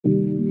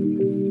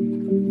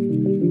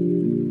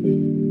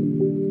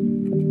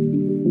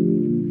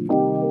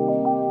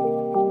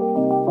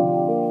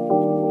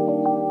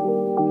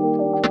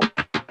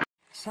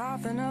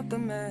the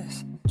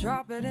mess.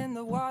 Drop it in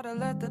the water,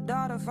 let the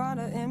daughter find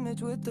an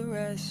image with the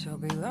rest. She'll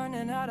be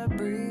learning how to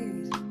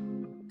breathe,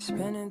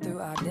 spinning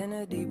through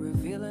identity,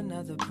 reveal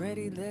another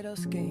pretty little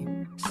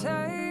scheme.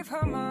 Save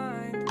her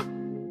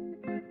mind,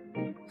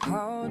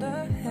 hold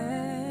her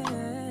hand,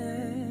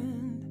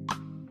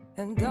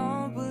 and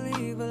don't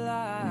believe a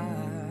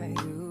lie.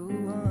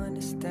 You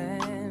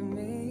understand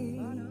me.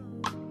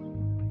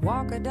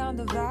 Walk her down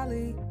the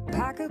valley,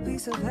 pack a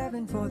piece of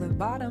heaven for the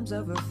bottoms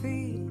of her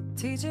feet.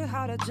 Teach her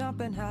how to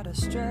jump and how to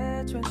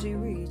stretch when she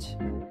reach,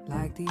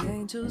 like the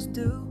angels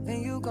do,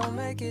 and you gon'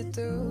 make it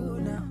through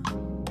now.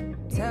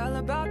 Tell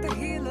about the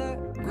healer,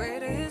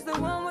 greater is the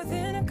one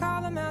within, and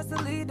call him as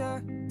the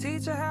leader.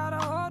 Teach her how to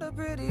hold a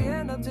pretty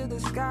hand up to the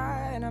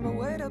sky, and never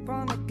wait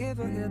upon the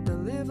giver, he'll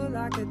deliver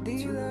like a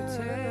dealer. To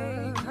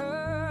take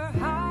her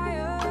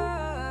higher,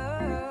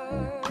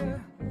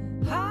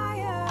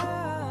 higher,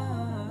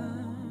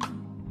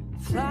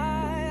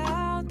 fly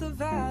out the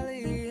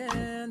valley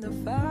and the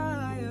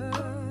fire.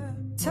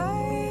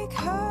 Take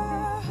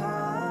her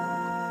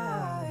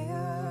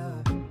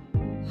higher,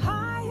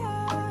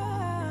 higher,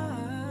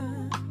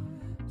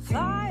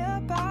 fly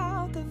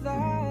about the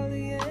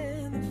valley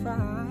and the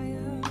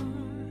fire.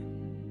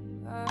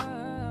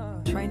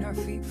 Train her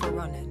feet for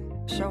running,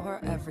 show her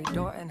every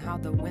door and how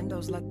the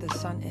windows let the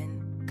sun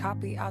in.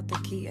 Copy out the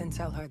key and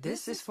tell her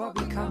this is for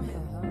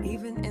becoming.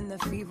 Even in the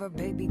fever,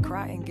 baby,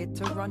 cry and get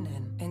to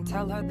running. And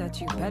tell her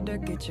that you better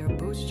get your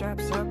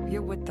bootstraps up,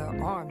 you're with the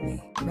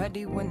army.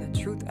 Ready when the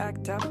truth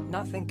act up,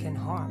 nothing can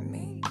harm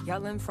me.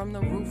 Yelling from the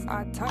roof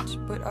I touch,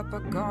 put up a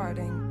guard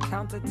and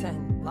count to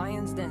 10.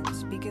 Lion's den,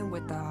 speaking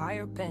with the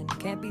higher pen.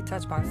 Can't be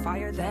touched by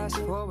fire, fast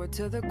forward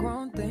to the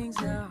grown things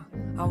now.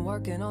 I'm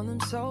working on them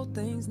soul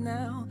things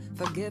now,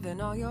 forgiving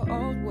all your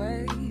old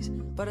ways,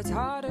 but it's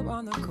harder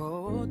on the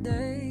cold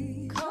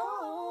days.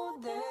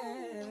 Cold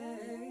days.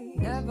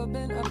 Never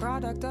been a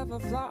product of a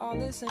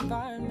flawless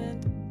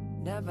environment.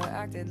 Never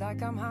acted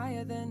like I'm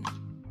higher than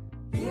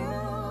you.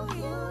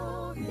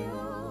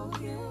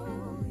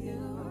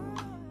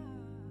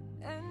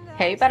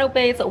 Hey Battle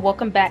Babes,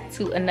 welcome back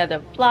to another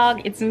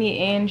vlog. It's me,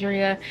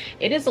 Andrea.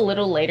 It is a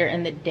little later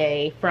in the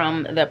day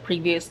from the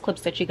previous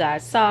clips that you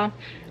guys saw.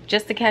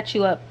 Just to catch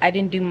you up, I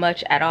didn't do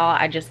much at all.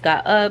 I just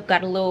got up,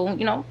 got a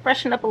little,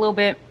 freshened up a little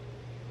bit.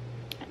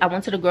 I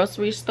went to the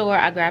grocery store,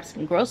 I grabbed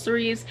some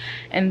groceries,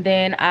 and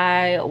then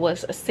I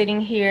was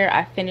sitting here.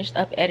 I finished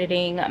up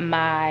editing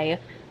my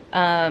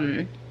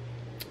my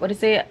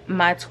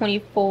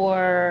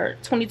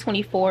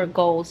 2024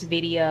 goals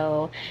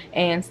video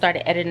and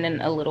started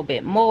editing a little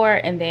bit more.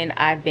 And then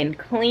I've been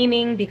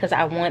cleaning because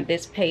I want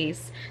this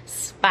place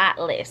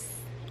spotless.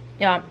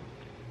 Yeah,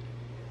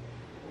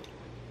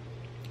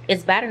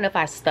 it's bad enough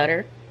I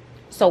stutter,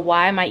 so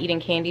why am I eating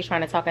candy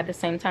trying to talk at the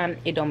same time?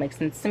 It don't make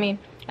sense to me.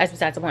 That's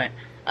besides the point.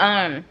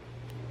 I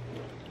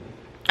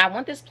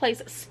want this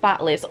place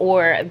spotless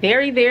or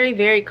very, very,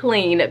 very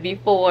clean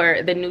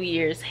before the New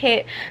Year's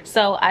hit.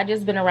 So I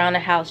just been around the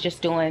house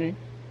just doing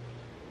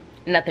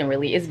nothing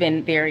really. It's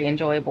been very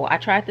enjoyable. I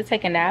tried to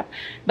take a nap,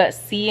 but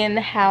seeing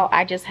how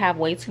I just have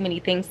way too many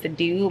things to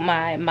do,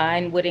 my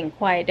mind wouldn't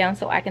quiet down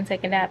so I can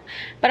take a nap.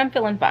 But I'm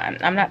feeling fine.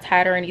 I'm not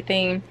tired or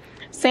anything.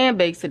 Sam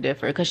begs to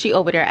differ because she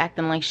over there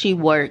acting like she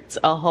worked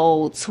a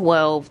whole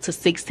 12 to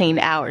 16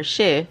 hour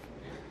shift.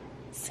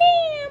 Sam.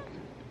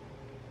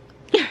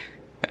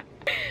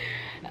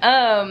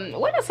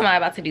 What else am I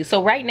about to do?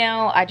 So right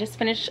now I just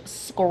finished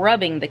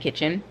scrubbing the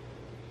kitchen.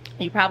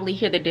 You probably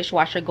hear the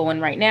dishwasher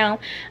going right now.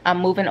 I'm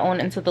moving on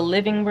into the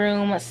living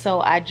room, so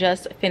I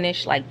just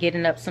finished like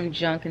getting up some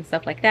junk and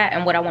stuff like that.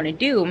 And what I want to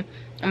do,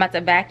 I'm about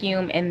to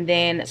vacuum and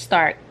then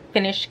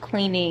finish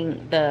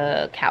cleaning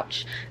the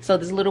couch. So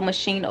this little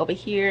machine over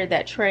here,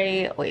 that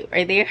tray, wait,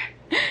 right there,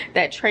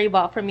 that Trey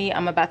bought for me,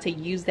 I'm about to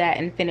use that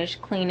and finish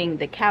cleaning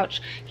the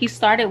couch. He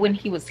started when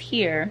he was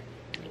here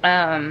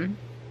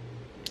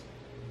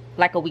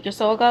like a week or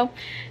so ago,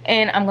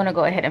 and I'm gonna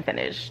go ahead and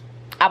finish.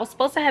 I was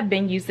supposed to have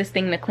used this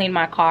thing to clean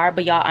my car,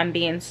 but y'all, I'm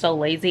being so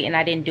lazy and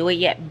I didn't do it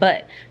yet.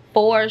 But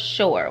for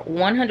sure,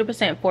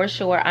 100% for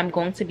sure, I'm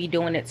going to be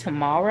doing it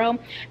tomorrow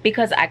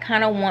because I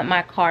kind of want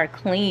my car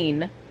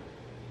clean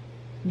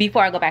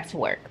before I go back to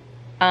work.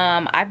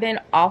 I've been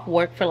off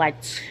work for like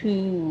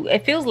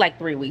it feels like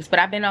 3 weeks, but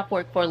I've been off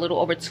work for a little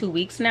over 2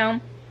 weeks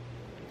now.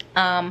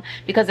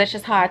 Because that's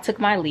just how I took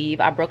my leave.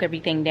 I broke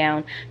everything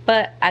down,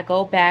 but I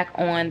go back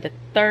on the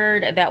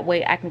 3rd. That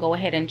way I can go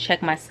ahead and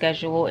check my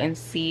schedule and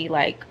see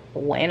like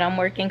when I'm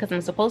working, because I'm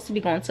supposed to be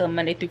going to a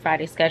Monday through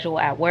Friday schedule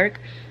at work.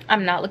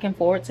 I'm not looking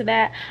forward to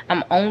that.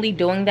 I'm only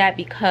doing that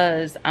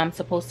because I'm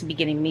supposed to be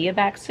getting Mia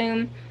back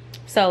soon.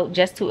 So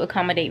just to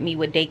accommodate me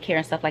with daycare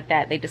and stuff like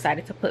that, they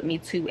decided to put me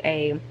to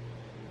a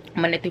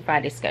Monday through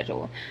Friday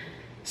schedule.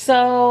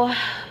 So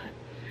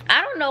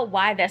I don't know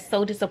why that's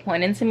so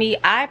disappointing to me.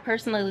 I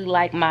personally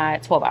like my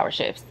 12-hour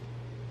shifts.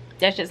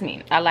 That's just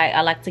me. I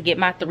like to get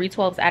my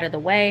 312s out of the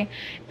way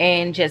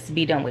and just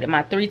be done with it.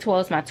 My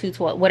 312s, my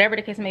 212, whatever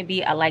the case may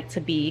be, I like to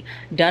be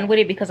done with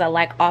it because I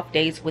like off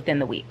days within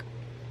the week.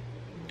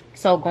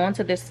 So going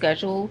to this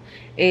schedule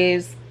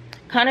is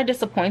kind of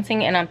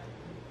disappointing, and I'm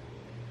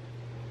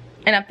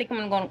thinking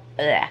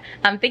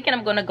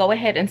I'm gonna go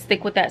ahead and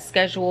stick with that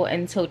schedule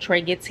until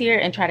Trey gets here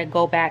and try to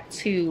go back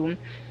to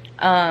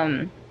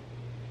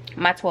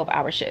my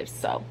 12-hour shifts.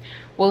 So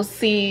we'll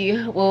see.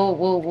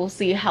 We'll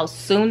see how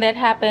soon that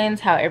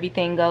happens, how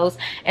everything goes.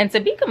 And to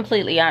be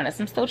completely honest,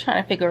 I'm still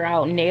trying to figure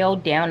out, nail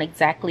down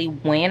exactly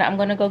when I'm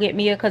gonna go get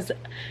Mia, because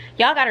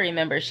y'all gotta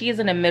remember, she is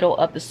in the middle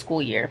of the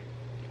school year.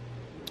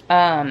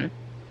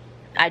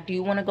 I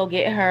do want to go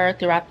get her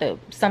throughout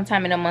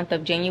sometime in the month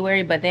of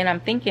January, but then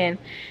I'm thinking,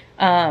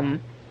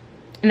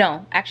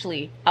 no,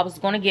 actually, I was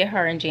going to get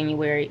her in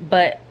January,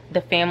 but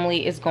the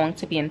family is going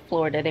to be in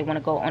Florida. They want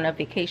to go on a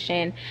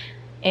vacation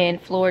in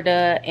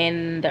Florida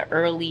in the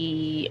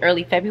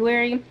early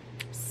February.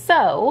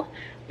 So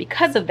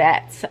because of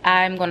that,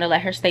 I'm going to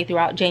let her stay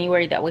throughout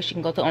January. That way she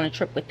can go on a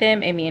trip with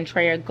them, and me and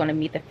Trey are going to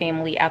meet the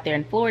family out there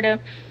in Florida.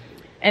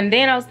 And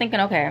then I was thinking,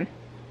 okay,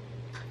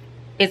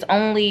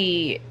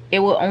 it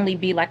will only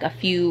be like a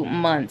few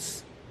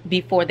months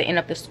before the end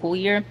of the school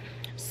year.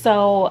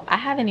 So I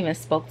haven't even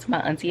spoke to my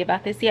auntie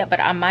about this yet,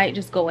 but I might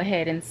just go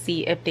ahead and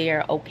see if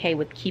they're okay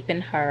with keeping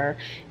her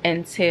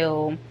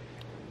until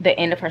the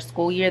end of her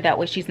school year. That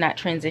way she's not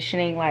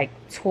transitioning like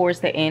towards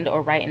the end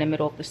or right in the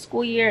middle of the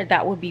school year.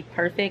 That would be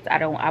perfect.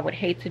 I would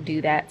hate to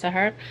do that to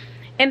her,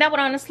 and that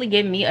would honestly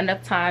give me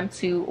enough time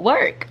to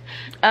work.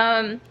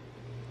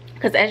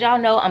 Because as y'all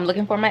know, I'm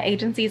looking for my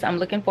agencies. I'm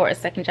looking for a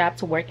second job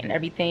to work and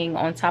everything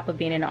on top of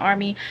being in the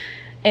Army.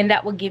 And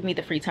that will give me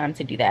the free time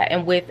to do that.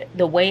 And with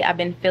the way I've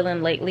been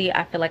feeling lately,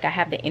 I feel like I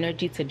have the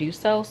energy to do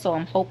so. So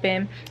I'm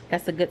hoping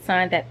that's a good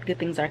sign that good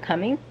things are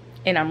coming,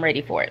 and I'm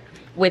ready for it.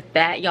 With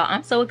that, y'all,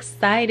 I'm so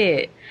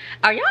excited.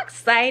 Are y'all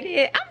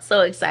excited? I'm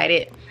so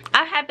excited.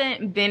 I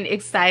haven't been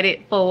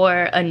excited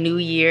for a new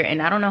year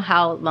and I don't know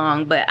how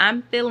long, but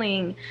I'm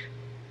feeling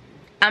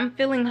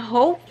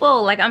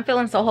hopeful. Like, I'm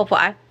feeling so hopeful.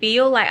 I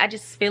feel like I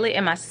just feel it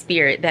in my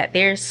spirit that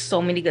there's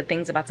so many good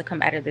things about to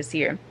come out of this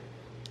year.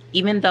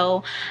 Even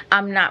though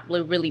I'm not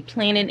really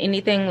planning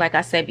anything, like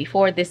I said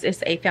before, this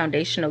is a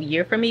foundational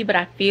year for me. But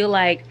I feel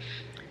like,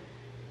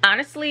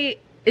 honestly,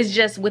 it's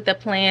just with the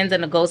plans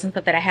and the goals and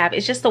stuff that I have,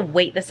 it's just a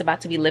weight that's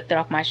about to be lifted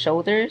off my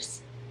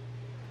shoulders.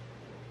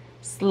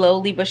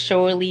 Slowly but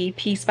surely,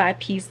 piece by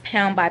piece,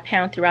 pound by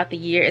pound throughout the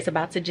year, it's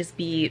about to just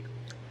be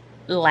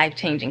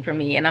life-changing for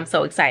me, and I'm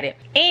so excited.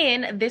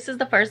 And this is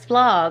the first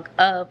vlog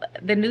of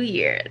the new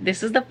year.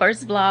 This is the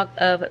first vlog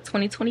of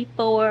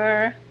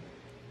 2024.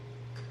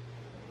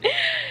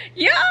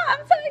 Yeah,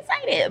 I'm so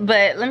excited.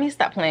 But let me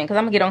stop playing, because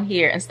I'm gonna get on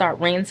here and start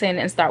ranting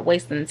and start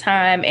wasting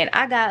time. And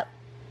I got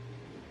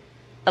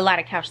a lot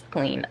of couch to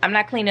clean. I'm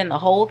not cleaning the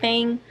whole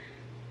thing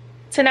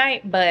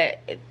tonight, but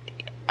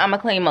I'm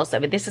gonna clean most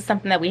of it. This is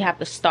something that we have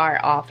to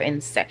start off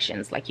in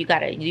sections. Like, you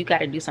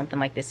gotta do something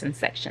like this in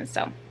sections.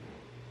 So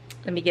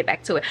let me get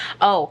back to it.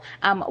 Oh,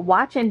 I'm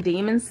watching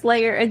Demon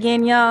Slayer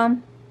again, y'all.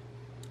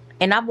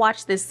 And I've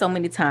watched this so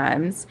many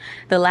times.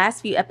 The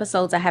last few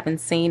episodes I haven't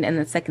seen in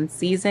the second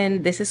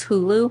season. This is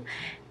Hulu.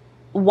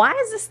 Why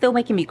is this still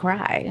making me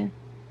cry?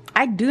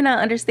 I do not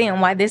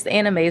understand why this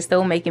anime is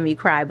still making me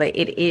cry, but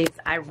it is.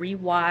 I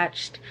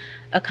rewatched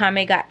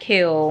Akame Got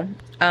Killed.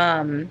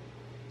 Akame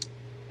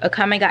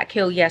Got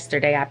Killed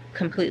yesterday. I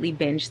completely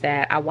binged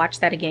that. I watched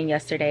that again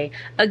yesterday.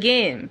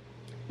 Again,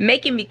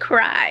 making me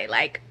cry.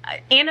 Like,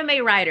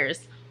 anime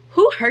writers,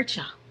 who hurt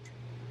y'all?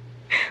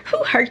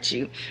 Who hurt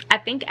you? I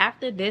think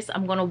after this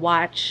I'm gonna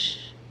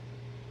watch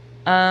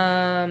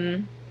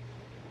A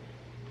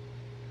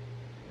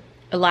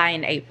Lie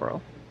in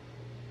April.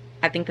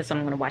 I think that's what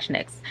I'm gonna watch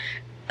next.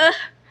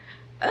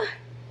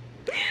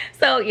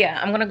 So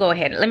yeah, I'm gonna go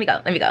ahead. Let me go.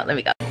 No,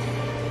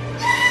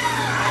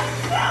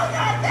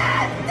 not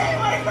that! Stay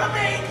away from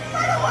me!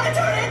 I don't want to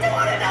turn into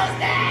one of those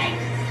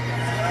things!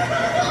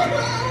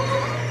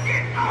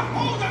 Get a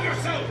hold of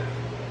yourself!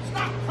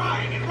 Stop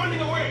crying and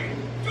running away!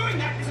 Doing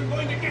that isn't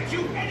going to get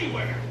you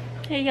anywhere!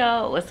 Hey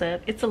y'all, what's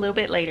up? It's a little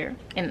bit later,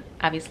 and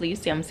obviously you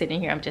see I'm sitting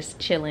here, I'm just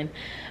chilling,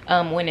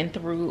 winning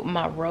through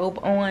my robe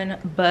on.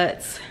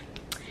 But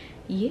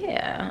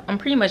yeah, I'm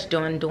pretty much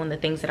doing the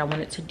things that I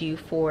wanted to do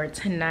for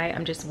tonight.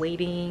 I'm just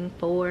waiting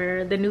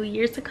for the new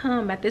year to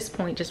come. At this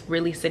point, just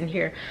really sitting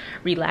here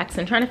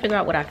relaxing, trying to figure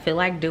out what I feel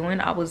like doing.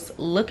 I was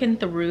looking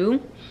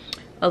through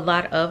a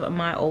lot of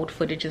my old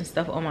footage and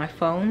stuff on my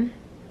phone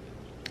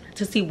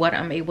to see what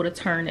I'm able to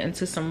turn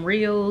into some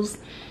reels,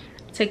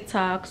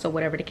 TikToks, or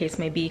whatever the case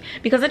may be,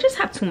 because I just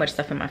have too much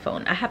stuff in my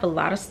phone. I have a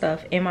lot of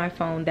stuff in my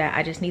phone that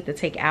I just need to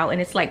take out,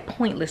 and it's like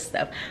pointless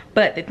stuff.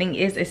 But the thing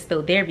is, it's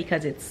still there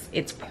because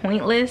it's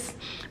pointless,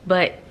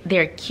 but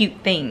they're cute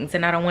things,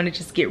 and I don't want to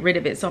just get rid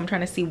of it. So I'm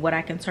trying to see what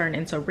I can turn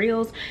into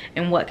reels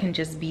and what can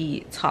just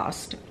be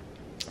tossed.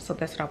 So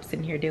that's what I was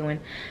sitting here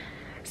doing.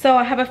 So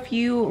I have a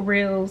few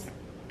reels.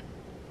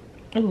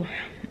 Ooh,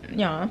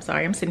 y'all, I'm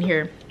sorry, I'm sitting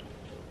here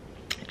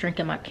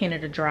drinking my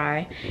Canada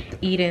Dry,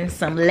 eating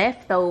some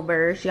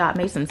leftovers. Y'all, I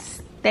made some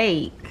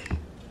steak.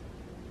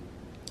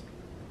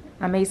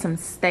 I made some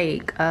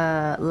steak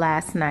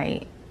last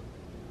night.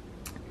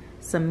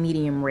 Some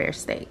medium rare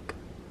steak.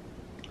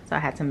 so I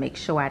had to make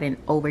sure I didn't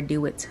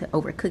overdo it to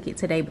overcook it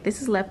today. But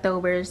this is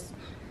leftovers.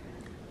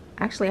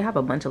 Actually, I have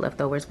a bunch of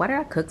leftovers. Why did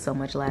I cook so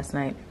much last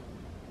night?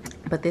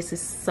 But this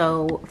is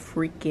so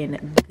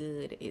freaking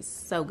good. It's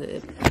so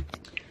good.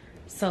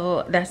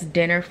 So that's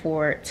dinner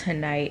for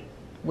tonight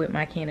with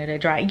my Canada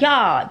Dry.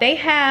 Y'all, they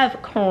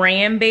have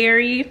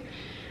cranberry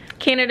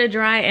Canada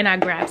Dry, and I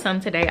grabbed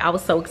some today. I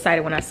was so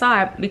excited when I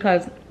saw it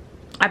because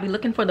I be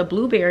looking for the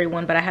blueberry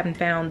one, but I haven't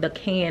found the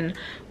canned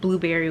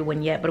blueberry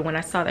one yet. But when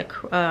I saw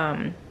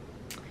the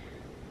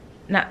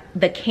not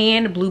the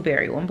canned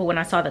blueberry one, but when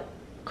I saw the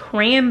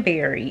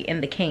cranberry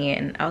in the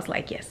can, I was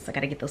like, yes, I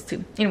gotta get those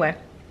too. Anyway,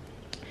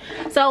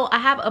 so I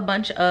have a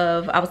bunch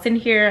of, I was sitting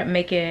here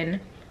making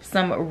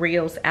some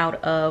reels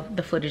out of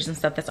the footage and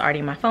stuff that's already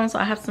in my phone. So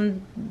I have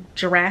some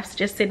giraffes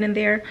just sitting in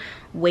there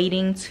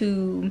waiting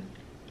to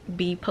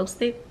be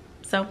posted.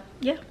 So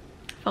yeah,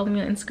 follow me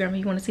on Instagram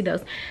if you want to see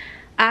those.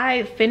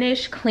 I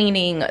finished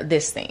cleaning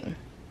this thing.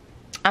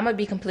 I'm gonna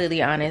be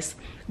completely honest.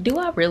 Do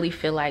I really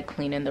feel like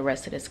cleaning the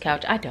rest of this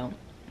couch? I don't.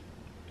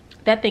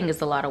 That thing is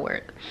a lot of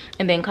work.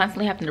 And then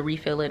constantly having to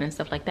refill it and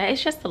stuff like that.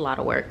 It's just a lot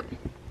of work.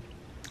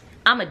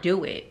 I'm gonna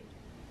do it.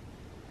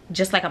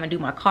 Just like I'm gonna do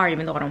my car,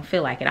 even though I don't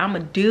feel like it. I'm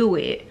gonna do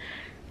it,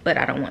 but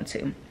I don't want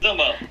to.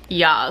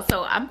 Y'all,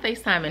 so I'm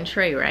FaceTiming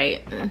Trey,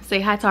 right?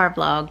 Say hi to our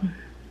vlog.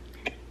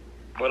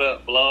 What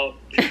up, vlog?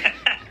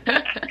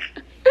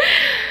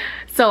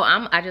 So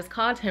I just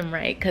called him,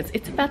 right? Because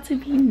it's about to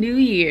be New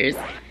Year's.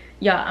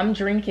 Y'all, I'm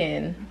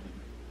drinking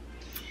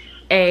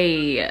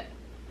a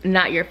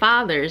Not Your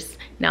Father's.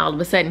 Now all of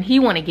a sudden he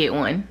want to get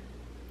one.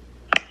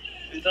 What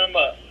you talking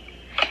about?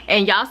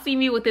 And y'all see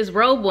me with this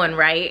robe one,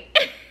 right?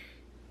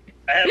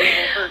 I have one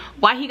first.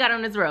 Why he got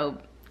on his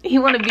robe? He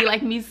want to be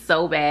like me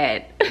so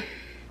bad. Look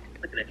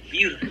at that,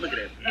 beautiful. Look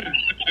at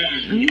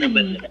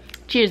that.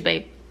 Cheers,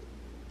 babe.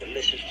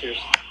 Delicious, cheers.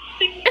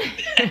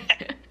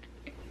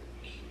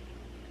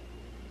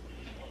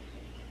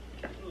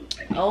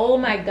 Oh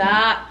my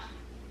God.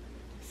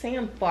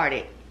 Sam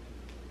farted.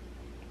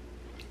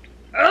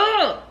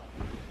 Oh!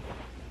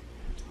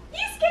 You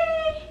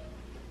scared?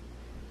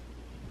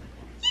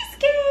 You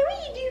scared? What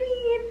you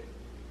doing?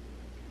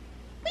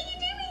 What you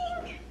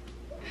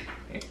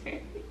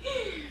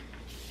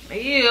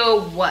doing?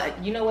 Ew, what?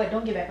 You know what?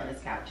 Don't get back on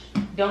this couch.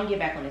 Don't get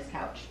back on this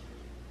couch.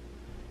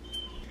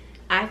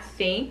 I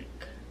think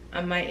I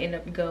might end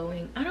up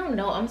going. I don't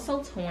know. I'm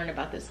so torn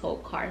about this whole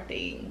car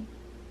thing.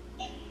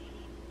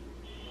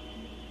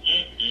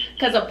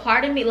 Because a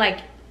part of me, like,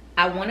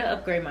 I want to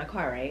upgrade my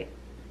car, right?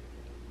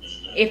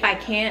 If I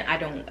can't, I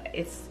don't.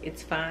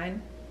 It's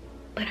fine.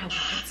 But I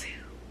want to.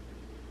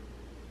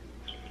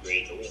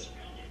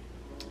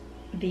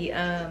 The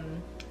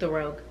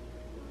Rogue.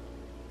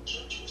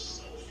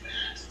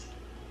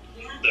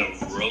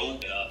 The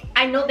Rogue?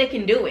 I know they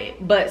can do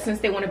it, but since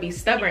they want to be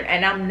stubborn,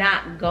 and I'm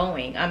not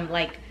going, I'm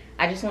like,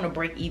 I just want to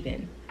break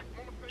even.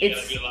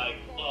 It's be like,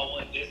 oh, I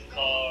want this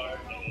car,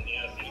 and then they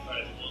ask you the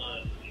price you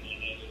want, and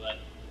then they're like,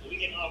 well, we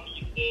can offer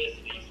you this,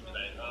 and you be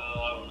like,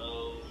 oh, I don't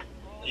know.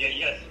 Yeah,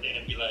 yes,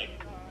 and be like,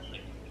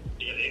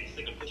 yeah,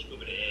 they can push you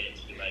over the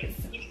edge. Be like,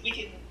 we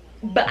can.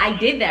 But I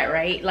did that,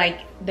 right?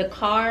 Like the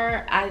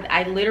car,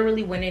 I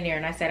literally went in there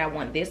and I said, I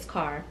want this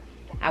car.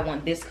 I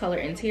want this color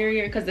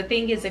interior. Because the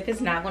thing is, if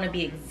it's not going to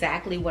be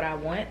exactly what I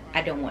want,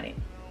 I don't want it.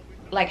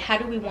 Like, how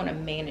do we want to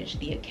manage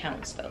the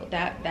accounts though?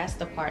 That's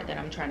the part that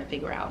I'm trying to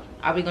figure out.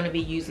 Are we going to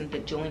be using the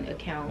joint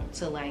account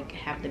to like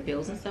have the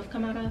bills and stuff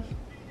come out of?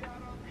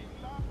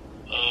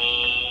 So I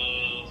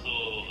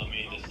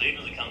mean, the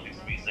savings account needs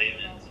to be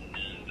savings, and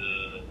then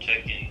the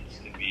check-ins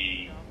could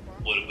be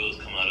what the bills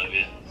come out of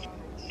it.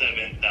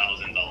 $7,000,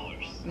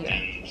 Yeah.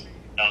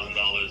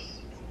 $10,000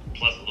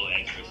 plus a little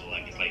extra, so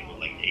like it's like what,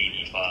 like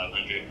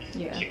 $8,500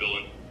 Yeah. to go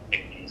in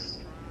check-ins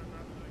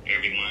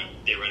every month,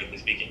 theoretically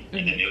speaking,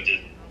 and then they'll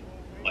just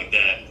like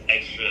that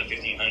extra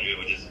 $1,500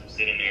 would just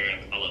sit in there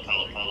and pile up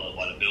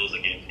while the bills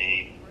are getting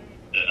paid,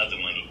 the other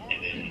money,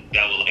 and then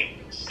that will like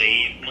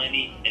save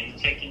money in the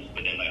check-ins,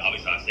 but then like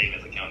obviously our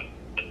savings account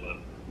as well.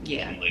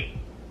 Yeah.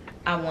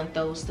 I want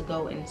those to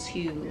go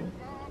into,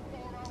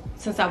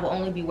 since I will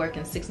only be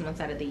working 6 months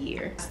out of the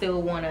year, I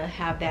still want to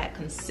have that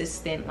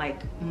consistent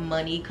like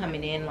money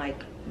coming in,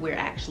 like we're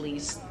actually,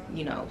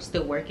 you know,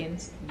 still working,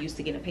 used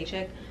to getting a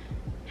paycheck.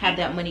 Have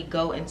that money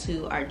go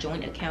into our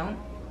joint account,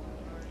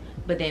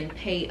 but then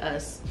pay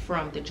us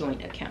from the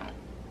joint account.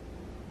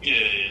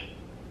 Yeah.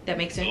 That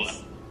makes sense?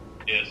 So,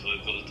 yeah, so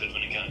it goes to the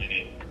joint account and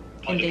And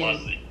then then-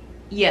 deposit.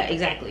 Yeah,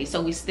 exactly.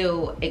 So we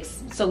still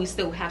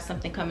have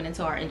something coming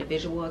into our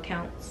individual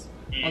accounts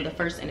on the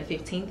 1st and the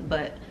 15th,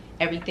 but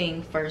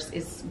everything first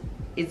is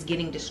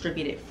getting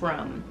distributed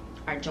from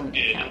our joint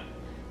account.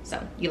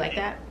 So you like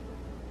that?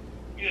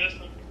 Yeah, that's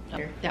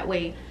fine. That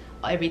way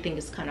everything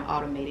is kind of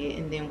automated,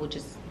 and then we'll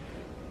just,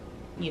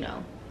 you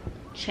know,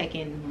 check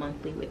in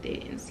monthly with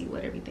it and see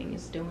what everything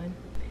is doing.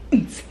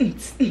 Gotta go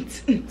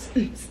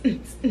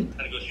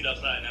shoot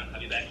outside now. I'll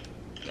be back.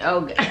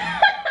 Oh God.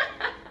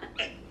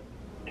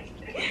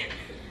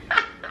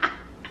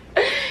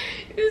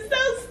 You're so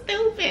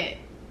stupid.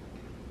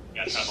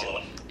 Got time for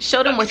all.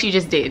 Show them what you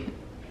just did.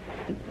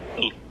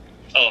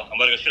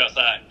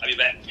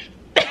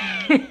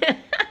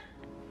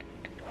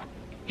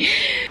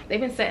 They've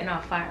been setting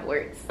off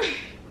fireworks.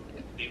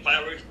 The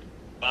fireworks,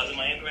 if I was in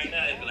Miami right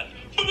now, it'd be like,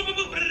 Pow,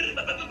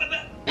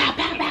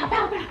 pow, pow,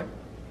 pow, pow.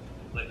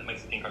 like the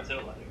Mexican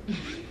cartel like.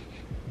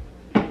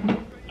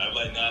 I'm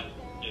like, nah,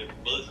 your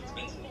bullets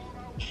expensive.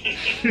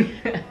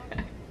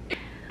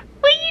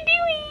 What are you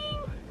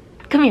doing?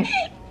 Come here.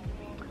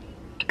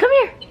 Come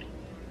here.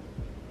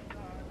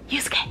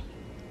 Yusuke.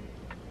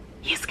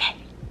 Yusuke.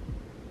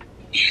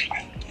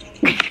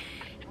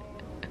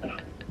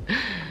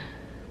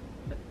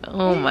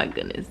 Oh my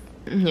goodness.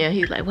 Yeah,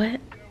 he's like, what?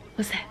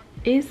 What's that?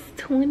 It's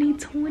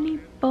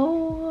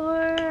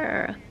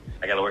 2024.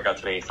 I gotta work out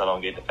today so I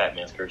don't get the fat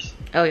man's curse.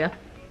 Oh yeah.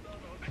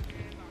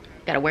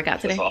 Gotta work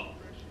out today.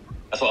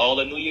 That's what all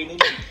the New Year New You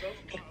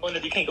can't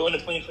go into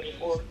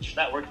 2024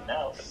 not working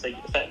out. Let's say you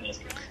get the fat man's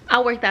curse.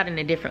 I worked out in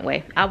a different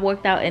way. I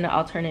worked out in an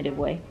alternative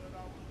way.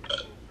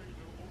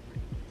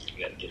 You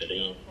gotta get it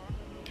in.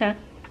 Huh?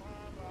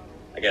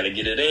 I gotta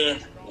get it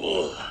in.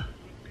 Ugh.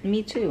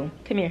 Me too.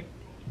 Come here.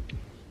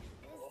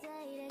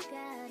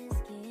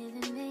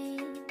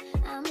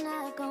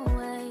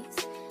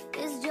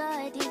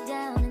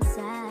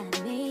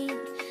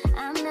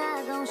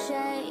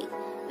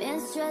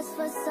 Stressed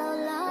for so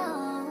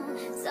long,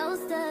 so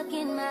stuck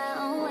in my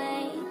own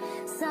way.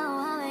 So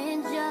I'ma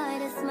enjoy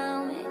this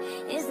moment.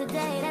 It's the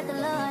day that the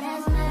Lord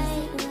has made.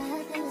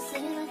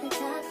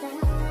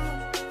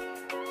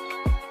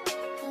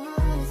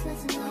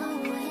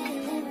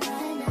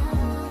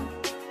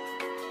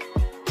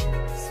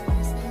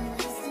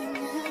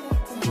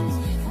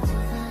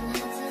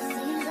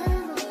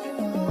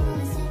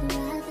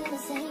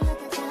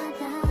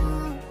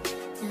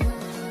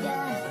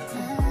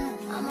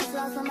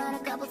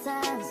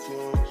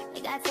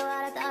 It got so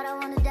hot I thought I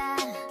wanna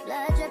die.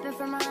 Blood dripping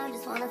from my arm,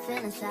 just wanna feel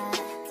inside.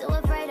 Too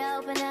afraid to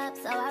open up,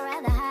 so I'd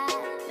rather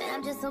hide. Man,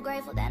 I'm just so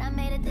grateful that I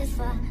made it this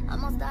far.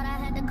 Almost thought I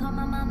had to call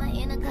my mama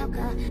in a cup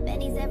car.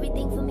 Betty's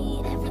everything for me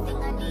and everything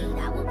I need.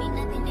 I would be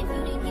nothing if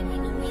you didn't give me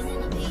no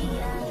reason to be.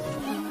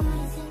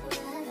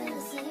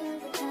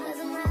 Cause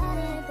I'm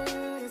riding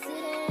through the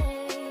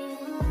city.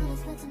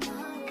 It's not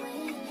tomorrow,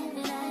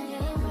 and I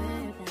ain't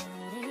worried about it.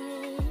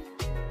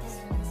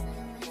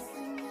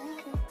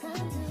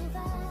 Come too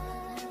far.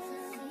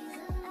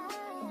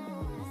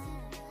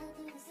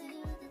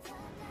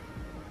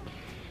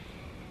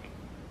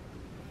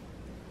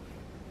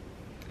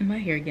 My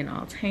hair getting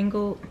all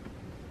tangled.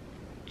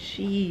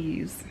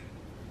 Jeez.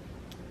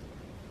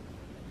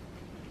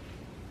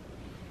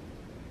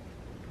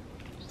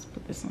 Just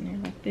put this on there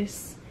like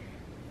this.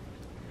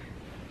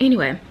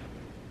 Anyway.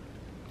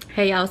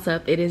 Hey y'all, what's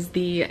up? It is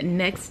the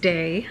next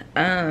day.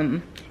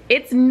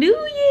 It's New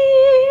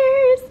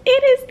Year's.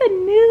 It is the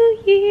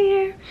New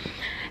Year.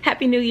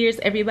 Happy New Year's,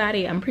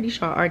 everybody. I'm pretty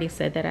sure I already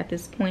said that at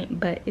this point,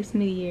 but it's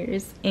New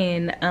Year's.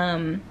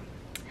 And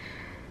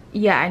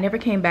yeah, I never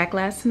came back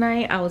last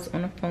night. I was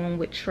on the phone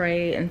with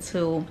Trey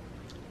until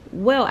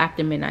well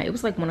after midnight. It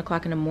was like 1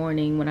 o'clock in the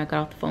morning when I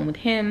got off the phone with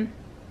him.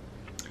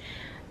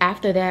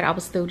 After that, I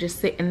was still just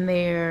sitting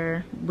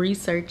there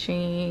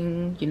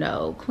researching, you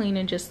know,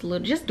 cleaning just a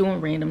little, just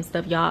doing random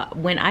stuff. Y'all,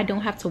 when I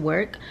don't have to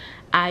work,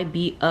 I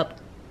be up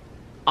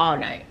all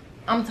night.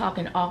 I'm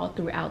talking all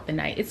throughout the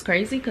night. It's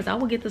crazy because I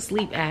will get to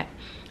sleep at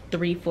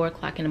 3, 4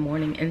 o'clock in the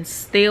morning and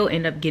still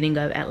end up getting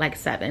up at like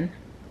 7.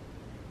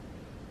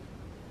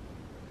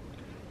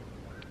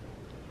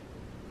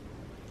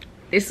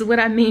 This is what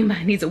I mean by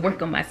I need to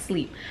work on my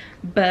sleep.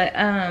 But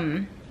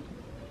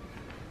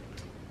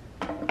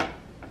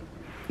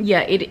yeah,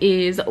 it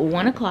is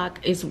 1 o'clock.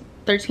 It's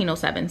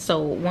 13:07,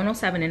 so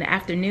 1:07 in the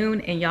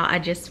afternoon. And y'all, I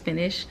just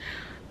finished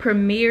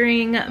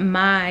premiering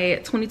my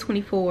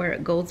 2024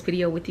 goals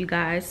video with you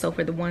guys. So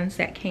for the ones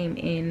that came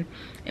in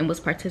and was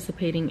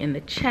participating in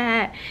the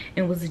chat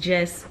and was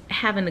just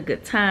having a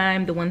good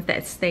time, the ones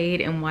that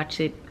stayed and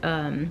watched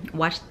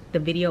the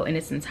video in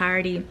its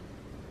entirety,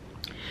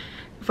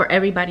 for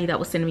everybody that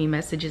was sending me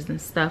messages and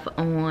stuff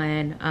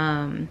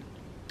on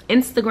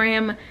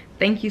Instagram,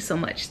 thank you so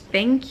much.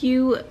 Thank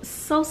you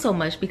so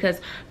much,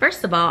 because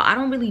first of all, I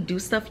don't really do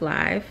stuff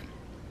live.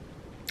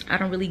 I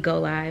don't really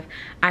go live.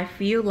 I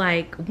feel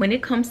like when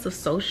it comes to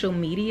social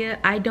media,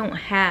 I don't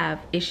have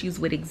issues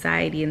with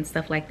anxiety and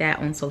stuff like that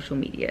on social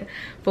media.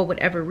 For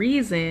whatever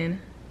reason,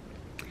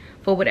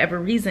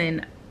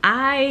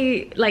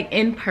 I like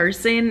in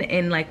person,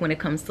 and like when it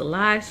comes to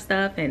live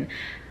stuff, and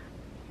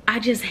I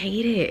just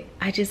hate it.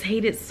 I just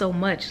hate it so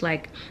much.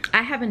 Like,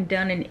 I haven't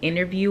done an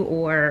interview,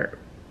 or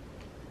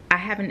I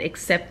haven't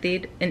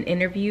accepted an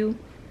interview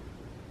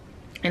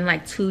in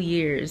like 2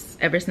 years,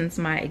 ever since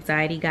my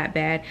anxiety got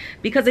bad.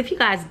 Because if you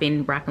guys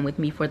been rocking with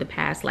me for the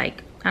past,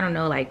 like, I don't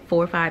know, like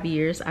 4 or 5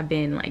 years, I've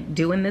been like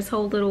doing this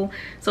whole little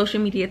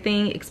social media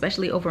thing,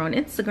 especially over on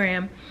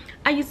Instagram.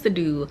 I used to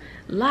do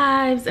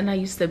lives, and I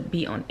used to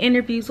be on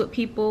interviews with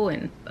people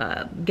and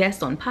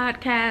guests on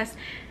podcasts.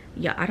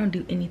 Yeah, I don't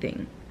do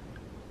anything.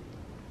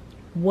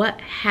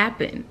 What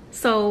happened?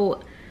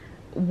 So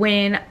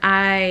when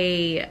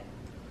I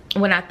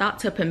thought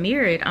to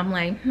premiere it, I'm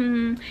like,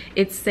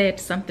 it said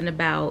something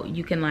about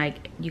you can,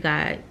 like, you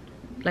got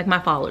like my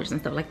followers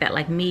and stuff like that,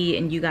 like me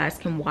and you guys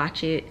can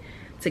watch it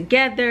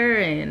together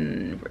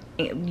and,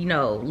 you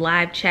know,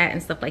 live chat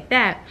and stuff like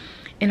that.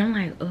 And I'm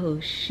like, oh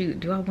shoot,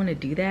 do I want to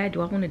do that?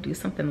 Do I want to do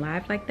something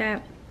live like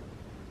that?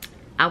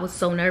 I was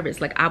so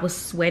nervous. Like, I was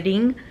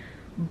sweating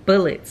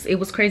bullets. It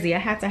was crazy.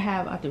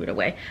 I threw it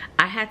away.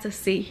 I had to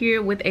sit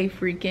here with a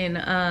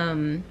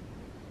freaking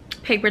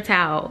paper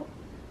towel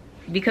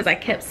because I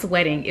kept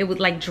sweating. It was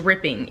like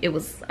dripping. It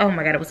was, oh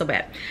my god, it was so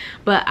bad.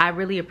 But I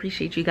really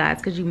appreciate you guys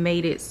because you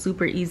made it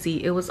super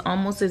easy. It was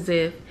almost as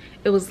if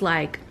it was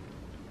like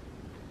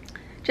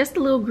just a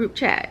little group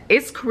chat.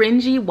 It's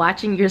cringy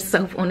watching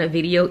yourself on a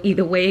video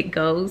either way it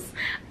goes,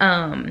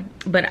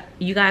 but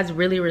you guys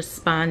really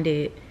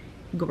responded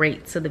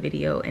great to the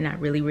video, and I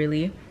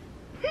really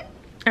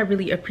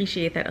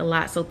appreciate that a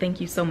lot. So thank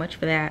you so much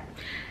for that.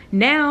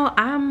 Now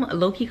I'm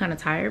low-key kind of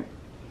tired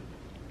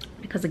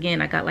because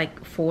again, I got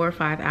like 4 or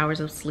 5 hours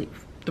of sleep,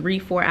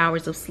 3-4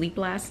 hours of sleep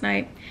last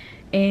night,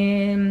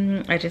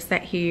 and I just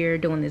sat here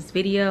doing this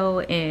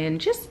video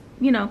and just,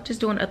 you know, just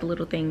doing other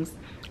little things.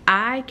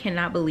 I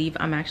cannot believe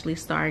I'm actually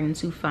starting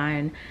to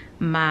find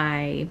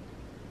my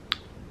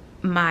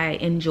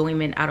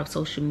enjoyment out of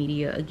social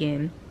media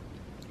again.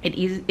 It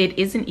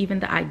isn't even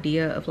the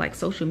idea of like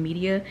social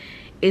media,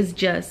 is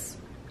just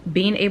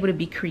being able to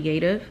be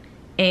creative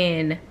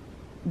and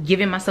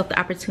giving myself the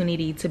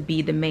opportunity to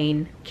be the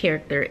main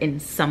character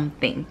in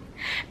something.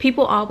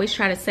 People always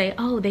try to say,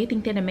 oh, they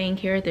think they're the main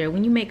character.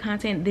 When you make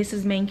content, this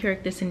is main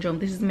character syndrome.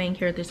 This is main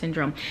character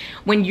syndrome.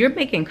 When you're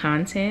making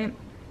content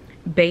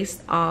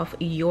based off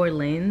your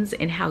lens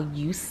and how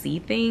you see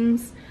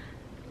things,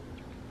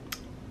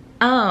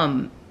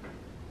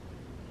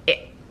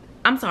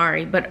 I'm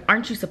sorry, but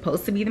aren't you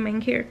supposed to be the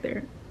main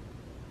character?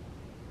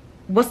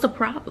 What's the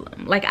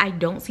problem? Like, I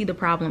don't see the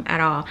problem at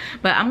all.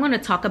 But I'm going to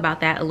talk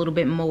about that a little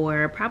bit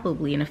more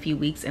probably in a few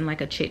weeks in like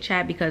a chit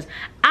chat, because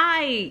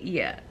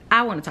I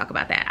want to talk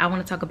about that. I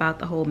want to talk about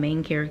the whole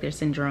main character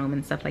syndrome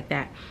and stuff like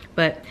that.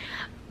 But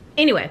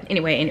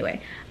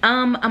anyway,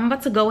 I'm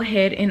about to go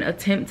ahead and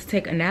attempt to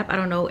take a nap. I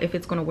don't know if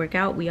it's going to work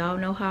out. We all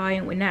know how I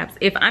am with naps.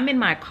 If I'm in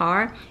my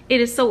car,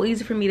 it is so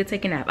easy for me to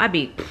take a nap. I'd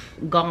be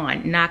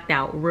gone, knocked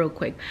out real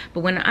quick.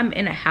 But when I'm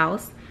in a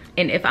house,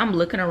 and if I'm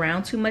looking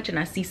around too much and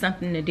I see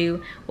something to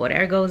do, well,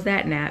 there goes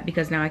that nap,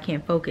 because now I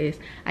can't focus.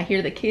 I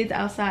hear the kids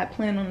outside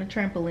playing on the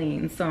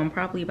trampoline, so I'm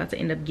probably about to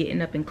end up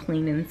getting up and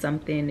cleaning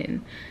something,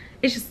 and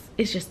it's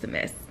just a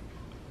mess.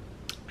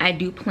 I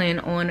do plan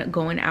on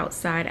going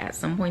outside at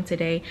some point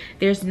today.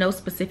 There's no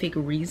specific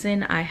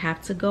reason I have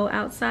to go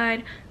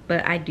outside,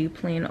 but I do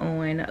plan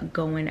on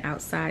going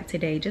outside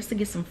today just to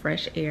get some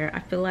fresh air. I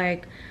feel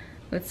like,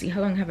 let's see,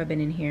 how long have I been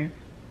in here?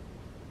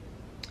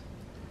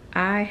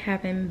 I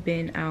haven't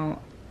been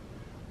out.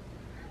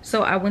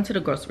 So I went to the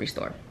grocery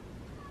store.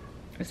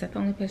 Is that the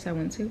only place I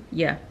went to?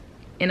 Yeah.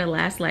 In the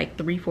last like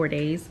 3-4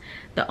 days,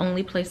 the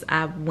only place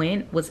I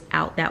went was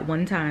out that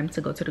one time to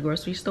go to the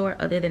grocery store.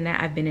 Other than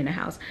that, I've been in the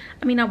house.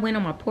 I mean, I went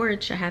on my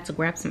porch. I had to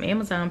grab some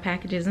Amazon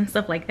packages and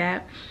stuff like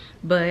that.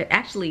 But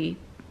actually,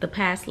 the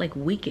past like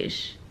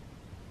weekish,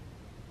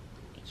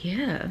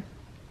 yeah,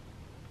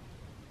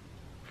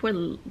 for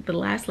the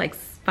last like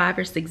 5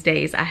 or 6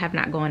 days, I have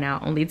not gone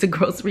out, only to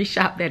grocery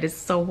shop. That is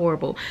so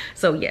horrible.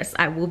 So yes,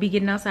 I will be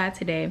getting outside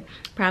today,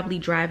 probably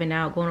driving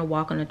out, going to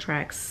walk on the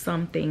track,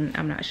 something,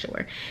 I'm not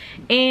sure.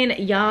 And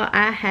y'all,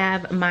 I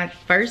have my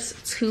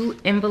first 2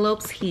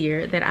 envelopes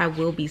here that I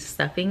will be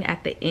stuffing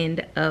at the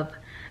end of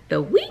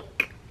the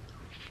week.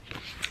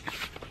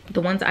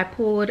 The ones I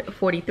pulled,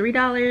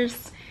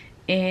 $43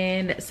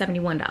 and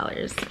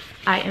 $71.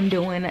 I am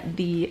doing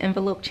the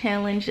envelope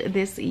challenge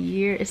this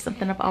year. It's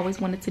something I've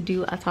always wanted to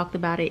do. I talked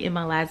about it in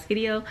my last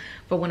video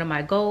for one of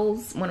my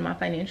goals, one of my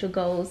financial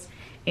goals,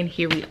 and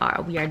here we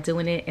are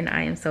doing it, and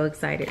I am so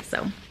excited.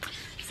 So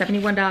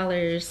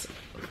 $71,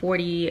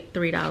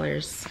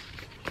 $43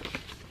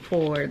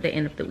 for the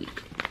end of the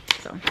week.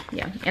 So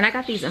yeah, and I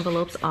got these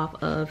envelopes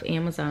off of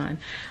Amazon.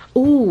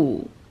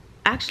 Ooh,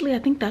 actually, I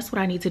think that's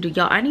what I need to do,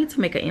 y'all. I need to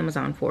make an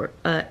Amazon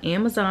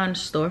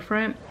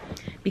storefront,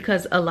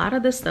 because a lot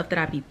of the stuff that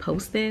I be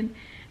posting,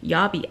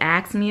 y'all be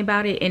asking me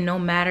about it, and no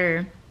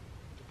matter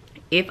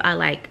if I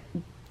like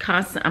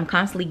I'm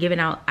constantly giving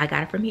out, I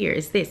got it from here,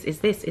 it's this, it's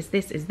this, it's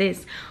this, it's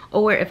this,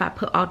 or if I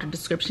put all the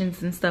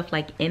descriptions and stuff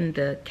like in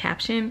the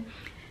caption,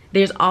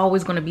 there's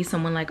always going to be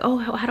someone like, oh,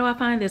 how do I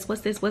find this?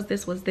 What's this? What's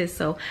this? What's this?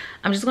 So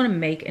I'm just going to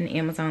make an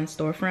Amazon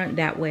storefront.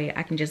 That way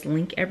I can just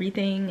link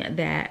everything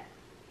that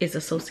is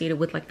associated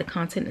with like the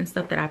content and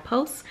stuff that I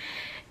post,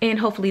 and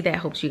hopefully that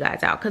helps you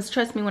guys out, because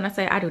trust me when I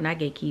say I do not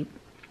gatekeep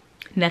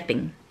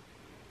nothing.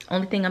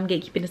 Only thing I'm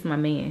gatekeeping is my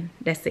man.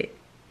 That's it.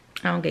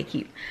 I don't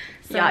gatekeep.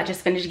 So y'all,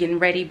 just finished getting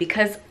ready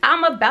because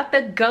I'm about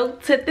to go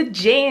to the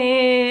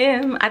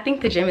gym. I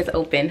think the gym is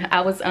open.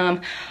 I was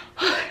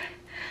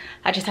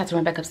I just had to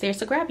run back upstairs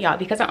to grab y'all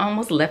because I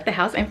almost left the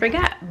house and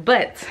forgot.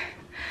 But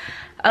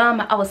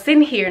I was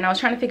sitting here and I was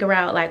trying to figure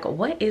out like,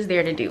 what is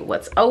there to do?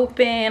 What's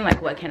open?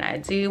 Like, what can I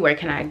do? Where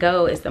can I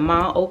go? Is the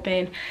mall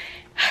open?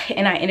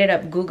 And I ended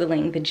up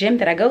Googling the gym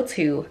that I go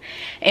to.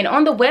 And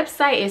on the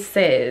website, it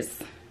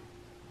says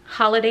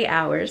holiday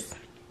hours,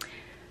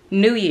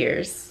 New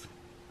Year's,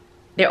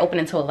 they're open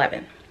until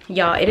 11.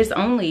 Y'all, it is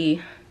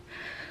only,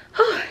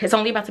 it's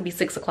only about to be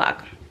 6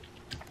 o'clock.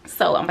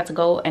 So I'm about to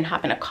go and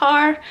hop in a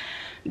car,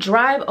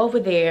 drive over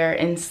there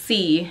and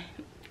see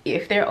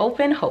if they're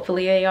open.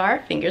 Hopefully they are,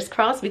 fingers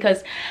crossed,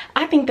 because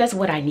I think that's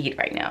what I need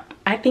right now.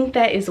 I think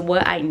that is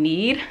what I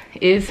need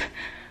is,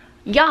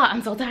 y'all,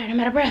 I'm so tired, I'm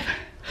out of breath.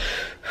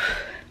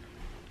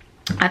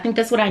 I think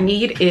that's what I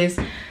need is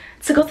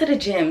to go to the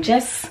gym,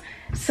 just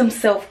some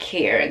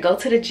self-care, go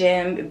to the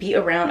gym, be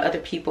around other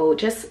people,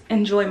 just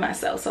enjoy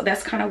myself. So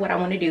that's kind of what I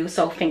want to do.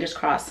 So fingers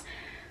crossed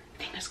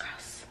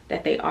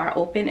that they are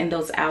open and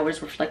those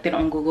hours reflected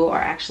on Google are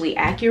actually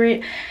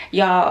accurate.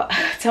 Y'all,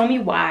 tell me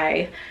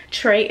why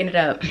Trey ended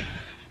up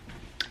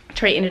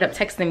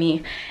texting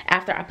me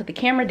after I put the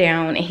camera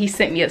down, and he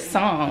sent me a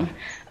song,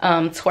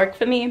 Twerk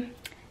for Me,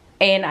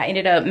 and I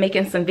ended up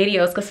making some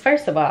videos. Because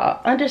first of all,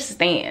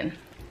 understand,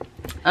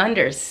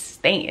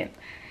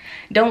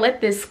 don't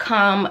let this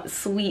calm,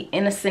 sweet,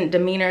 innocent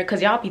demeanor,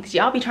 because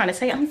y'all be trying to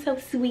say I'm so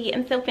sweet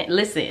and so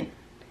listen,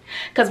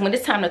 because when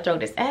it's time to throw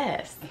this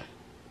ass,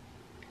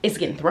 it's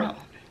getting thrown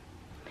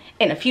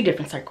in a few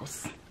different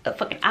circles. A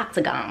fucking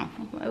octagon.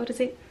 What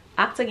is it?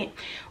 Octagon?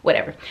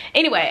 Whatever.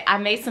 Anyway, I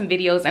made some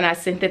videos and I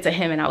sent it to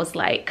him, and I was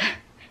like,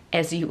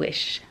 as you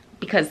wish,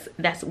 because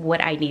that's what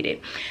I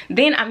needed.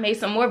 Then I made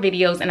some more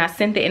videos and I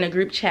sent it in a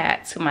group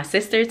chat to my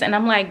sisters, and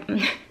I'm like,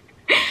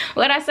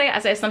 what'd I say? I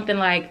said something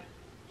like,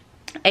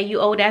 hey,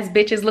 you old ass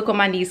bitches, look what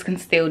my niece can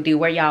still do.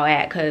 Where y'all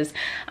at? Because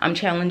I'm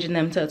challenging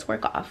them to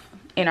twerk off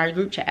in our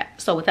group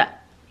chat. So with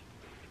that,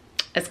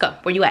 let's go.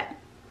 Where you at?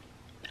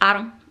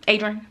 Autumn,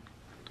 Adrian,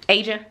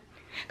 Asia,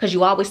 because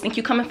you always think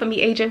you coming for me,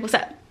 Asia. What's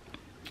up?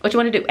 What you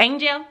want to do?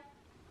 Angel?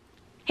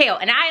 Hell,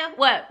 Anaya?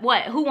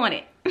 What? Who want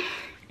it?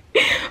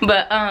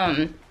 But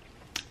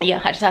yeah,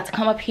 I just have to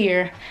come up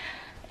here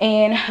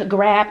and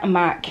grab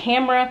my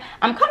camera.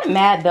 I'm kind of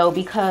mad though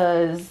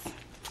because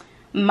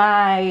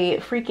my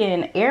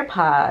freaking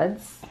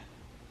AirPods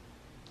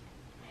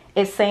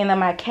is saying that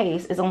my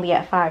case is only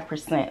at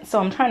 5%. So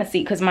I'm trying to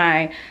see, because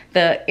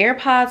the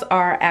AirPods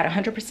are at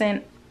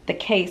 100%. The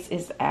case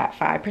is at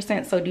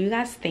 5%. So do you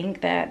guys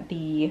think that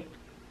the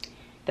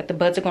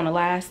buds are gonna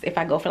last if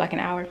I go for like an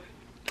hour?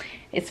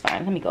 It's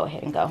fine. Let me go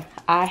ahead and go.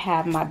 I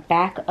have my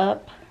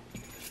backup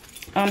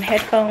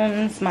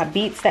headphones, my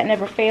Beats that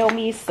never fail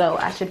me, so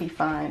I should be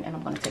fine. And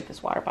I'm gonna take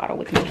this water bottle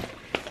with me.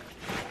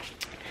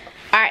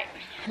 All right,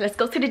 let's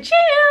go to the gym.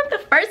 The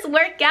first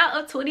workout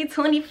of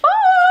 2024.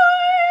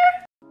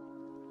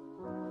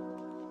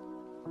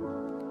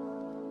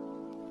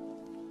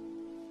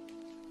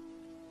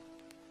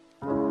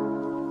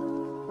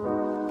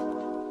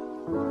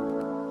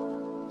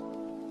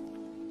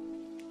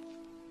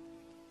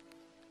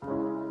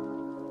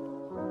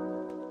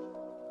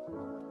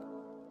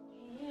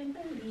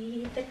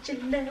 That your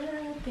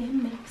love, it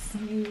makes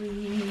me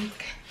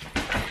weak.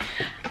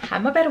 Hi,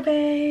 my battle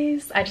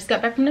babes. I just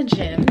got back from the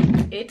gym.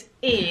 It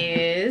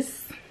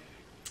is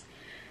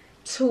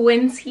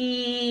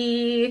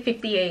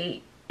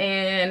 20:58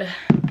 and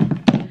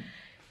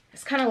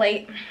it's kind of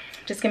late.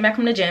 Just came back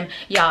from the gym.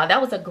 Y'all, that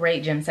was a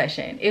great gym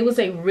session. It was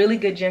a really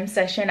good gym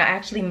session. I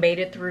actually made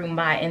it through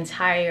my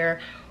entire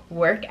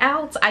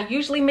workouts. I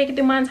usually make it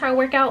through my entire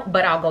workout,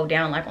 but I'll go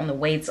down like on the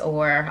weights,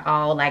 or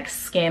I'll like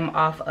skim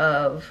off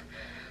of,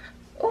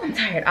 oh, I'm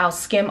tired. I'll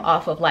skim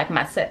off of like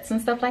my sets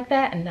and stuff like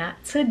that. And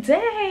not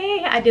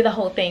today. I did the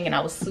whole thing and I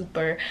was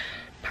super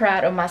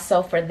proud of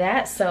myself for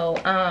that. So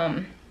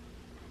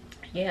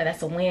yeah,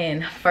 that's a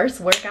win. First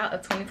workout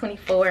of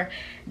 2024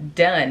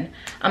 done.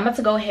 I'm about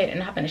to go ahead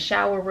and hop in the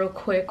shower real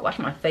quick, wash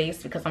my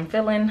face, because I'm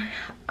feeling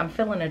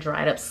a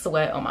dried up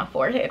sweat on my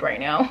forehead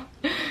right now.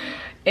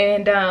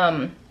 And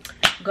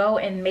go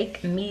and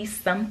make me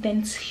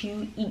something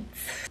to eat.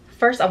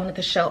 First, I wanted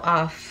to show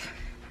off.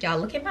 Y'all,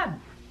 look at my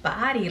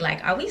body.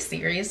 Like, are we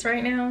serious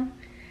right now?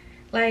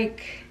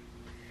 Like,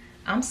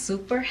 I'm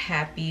super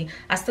happy.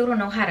 I still don't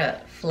know how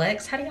to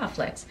flex. How do y'all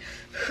flex?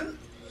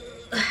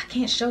 I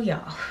can't show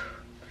y'all.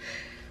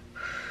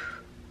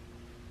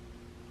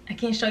 I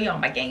can't show y'all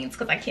my gains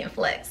because I can't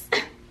flex.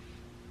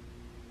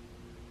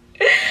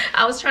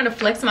 I was trying to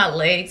flex my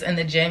legs in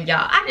the gym,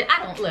 y'all.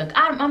 I don't look.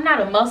 I'm not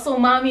a muscle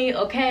mommy,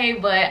 okay,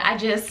 but I'm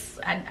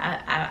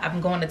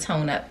going to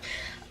tone up.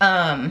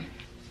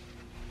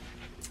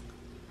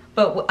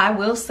 But I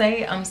will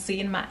say I'm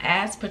seeing my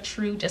ass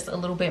protrude just a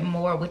little bit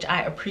more, which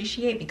I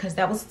appreciate, because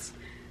that's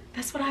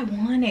what I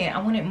wanted. I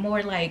wanted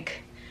more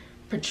like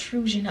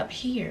protrusion up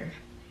here,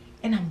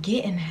 and I'm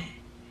getting that.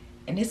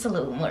 And it's a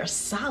little more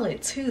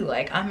solid too.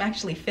 Like, I'm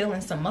actually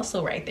feeling some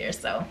muscle right there.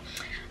 So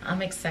I'm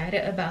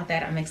excited about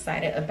that. I'm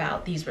excited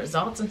about these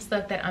results and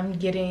stuff that I'm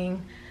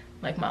getting,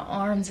 like my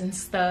arms and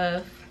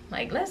stuff.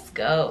 Like, let's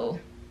go.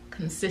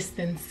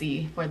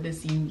 Consistency for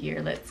this new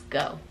year. Let's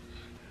go.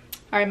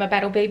 All right, my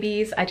battle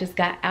babies, I just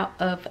got out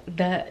of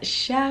the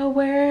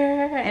shower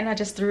and I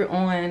just threw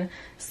on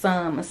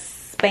some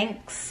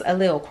Spanx, a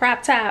little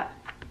crop top,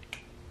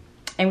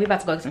 and we about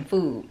to go get some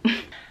food.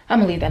 I'm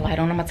gonna leave that light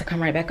on. I'm about to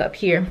come right back up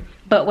here.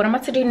 But what I'm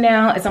about to do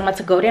now is I'm about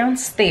to go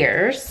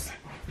downstairs,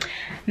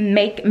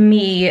 make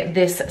me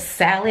this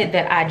salad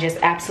that I just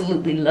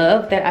absolutely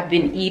love, that I've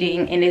been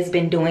eating, and it's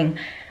been doing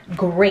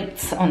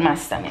great on my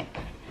stomach.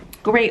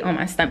 Great on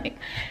my stomach.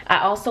 I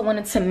also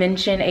wanted to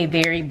mention a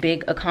very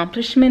big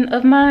accomplishment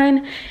of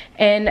mine,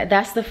 and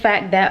that's the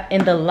fact that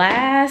in the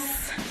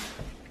last,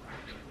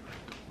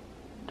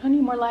 do I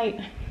need more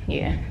light?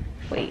 Yeah,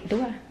 wait, do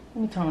I?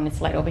 Let me turn on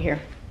this light over here.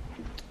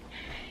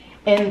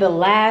 In the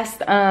last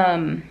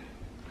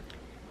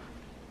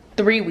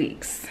 3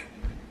 weeks,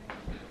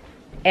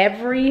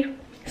 every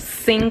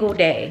single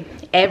day,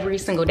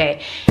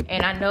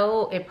 and I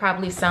know it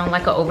probably sounds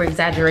like an over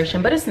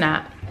exaggeration, but it's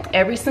not.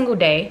 Every single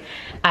day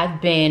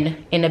I've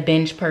been in a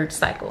binge purge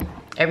cycle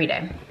every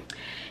day,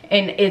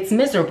 and it's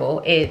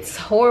miserable, it's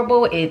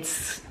horrible,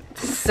 it's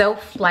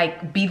self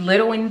like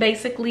belittling,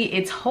 basically.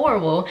 It's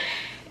horrible.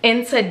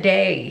 And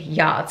today,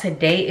 y'all,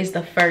 today is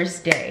the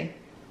first day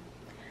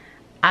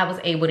I was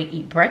able to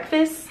eat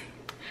breakfast.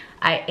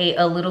 I ate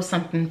a little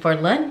something for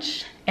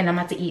lunch, and I'm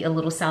about to eat a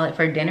little salad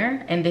for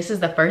dinner. And this is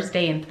the first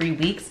day in 3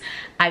 weeks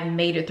I've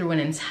made it through an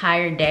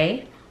entire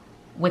day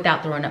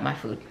without throwing up my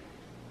food.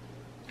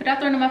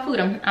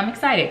 I'm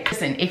excited.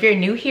 Listen, if you're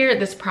new here,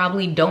 this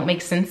probably don't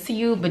make sense to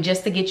you, but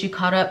just to get you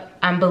caught up,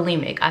 I'm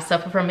bulimic. I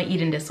suffer from an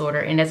eating disorder,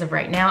 and as of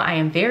right now, I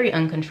am very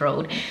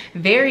uncontrolled,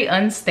 very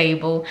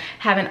unstable,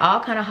 having all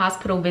kind of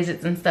hospital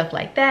visits and stuff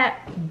like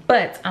that,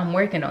 but I'm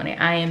working on it.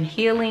 I am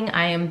healing.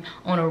 I am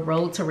on a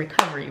road to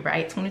recovery,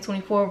 right?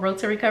 2024 road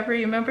to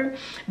recovery, remember?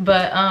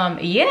 But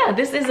yeah,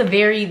 this is a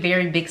very,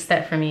 very big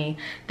step for me.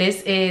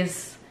 This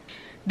is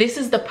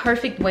the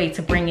perfect way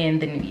to bring in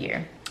the new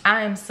year.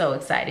 I am so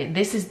excited.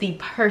 This is the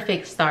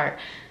perfect start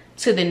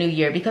to the new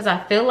year, because I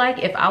feel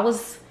like if I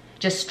was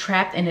just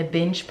trapped in a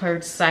binge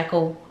purge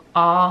cycle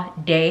all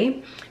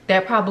day,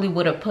 that probably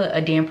would have put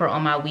a damper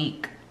on my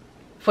week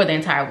for the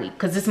entire week,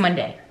 because it's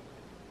Monday.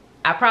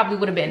 I probably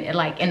would have been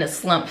like in a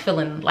slump,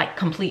 feeling like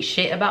complete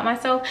shit about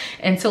myself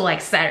until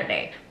like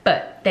Saturday,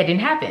 but that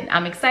didn't happen.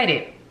 I'm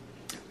excited.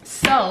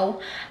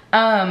 So what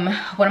I'm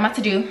about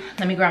to do,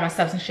 let me grab my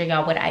stuff and show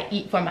y'all what I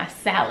eat for my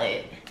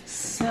salad.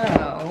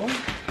 So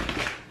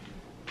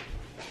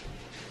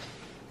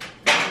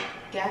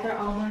gather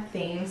all my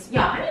things.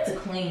 Y'all, I need to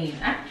clean.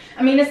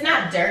 I mean, it's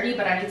not dirty,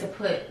 but I need to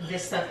put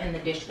this stuff in the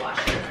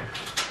dishwasher.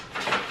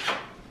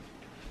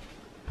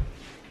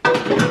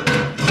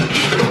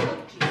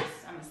 Oh, geez.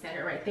 I'm gonna set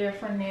it right there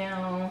for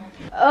now.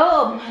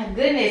 Oh my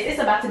goodness, it's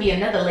about to be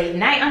another late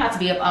night. I'm about to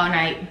be up all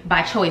night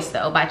by choice,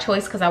 though. By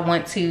choice, because I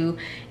want to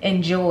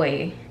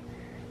enjoy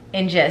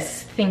and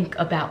just think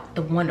about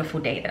the wonderful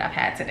day that I've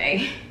had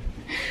today.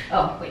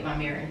 Oh, wait, my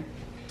mirror.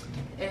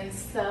 And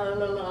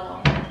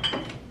so, all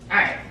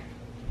right.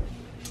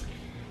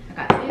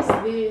 I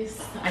got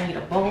this, I need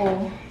a bowl.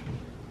 All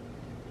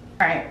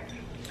right,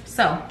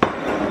 so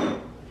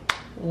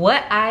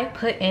what I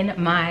put in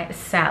my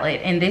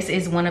salad, and this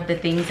is one of the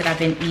things that I've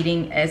been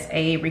eating as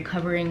a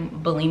recovering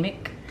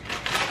bulimic,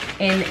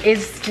 and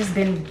it's just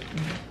been,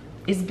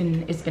 it's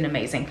been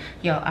amazing.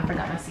 Yo, I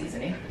forgot my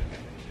seasoning.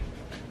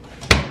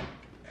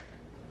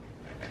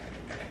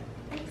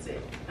 That's it.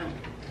 Oh.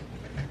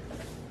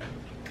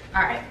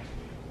 All right,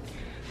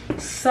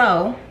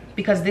 so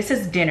because this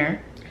is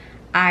dinner,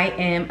 I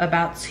am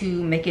about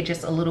to make it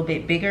just a little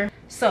bit bigger.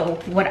 So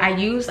what I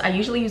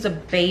usually use a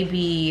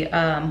baby,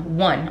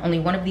 only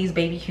one of these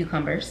baby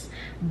cucumbers.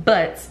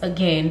 But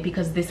again,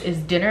 because this is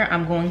dinner,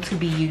 I'm going to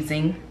be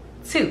using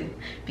 2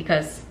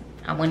 because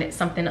I wanted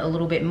something a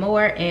little bit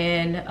more,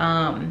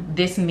 and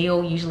this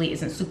meal usually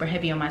isn't super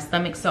heavy on my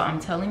stomach. So I'm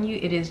telling you,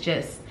 it is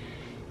just,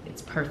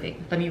 it's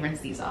perfect. Let me rinse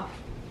these off.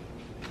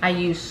 I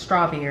use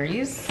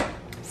strawberries,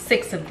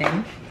 6 of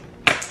them.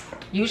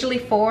 Usually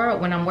 4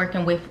 when I'm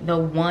working with the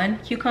 1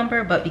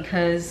 cucumber, but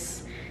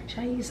because, should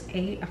I use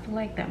 8? I feel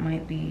like that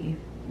might be,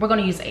 we're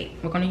gonna use 8.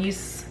 We're gonna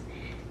use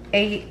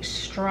 8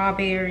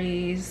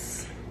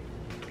 strawberries.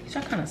 These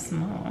are kind of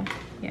small.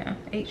 Yeah,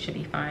 8 should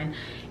be fine.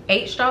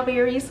 8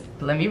 strawberries.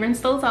 Let me rinse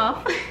those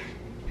off.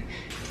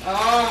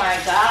 Oh my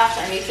gosh,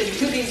 I need to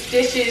do these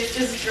dishes.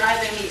 This is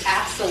driving me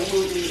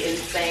absolutely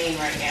insane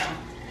right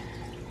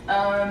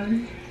now.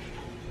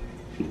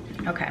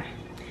 Okay.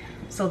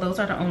 So those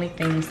are the only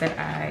things that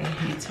I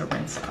need to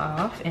rinse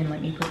off, and let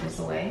me put this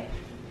away.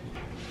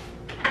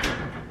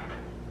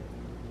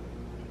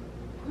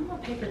 Where are my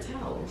paper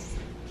towels?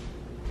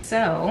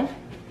 So,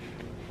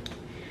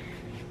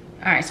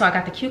 all right, so I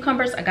got the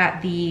cucumbers, I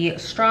got the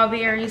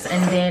strawberries,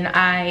 and then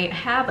I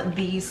have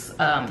these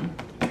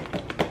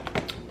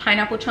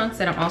pineapple chunks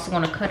that I'm also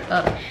gonna cut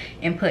up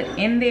and put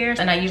in there.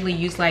 And I usually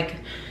use like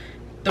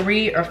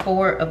 3 or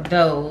 4 of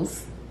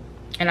those,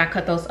 and I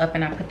cut those up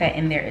and I put that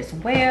in there as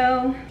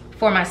well.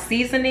 For my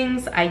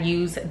seasonings, I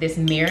use this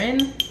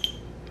mirin.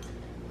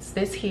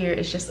 This here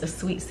is just a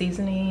sweet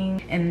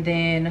seasoning. And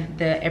then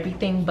the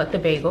everything but the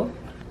bagel,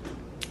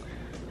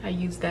 I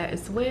use that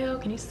as well.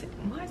 Can you see?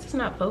 Why is this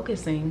not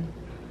focusing?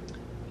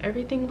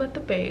 Everything but the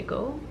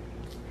bagel.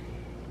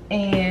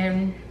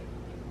 And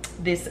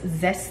this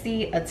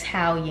zesty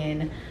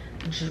Italian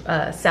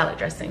salad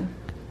dressing.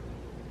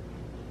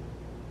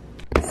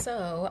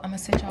 So I'm gonna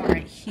set y'all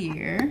right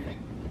here.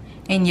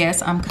 And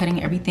yes, I'm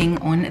cutting everything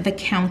on the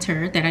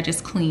counter that I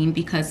just cleaned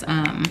because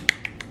I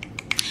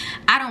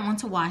don't want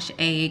to wash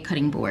a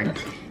cutting board.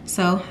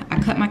 So I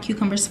cut my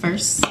cucumbers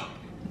first,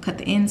 cut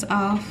the ends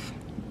off.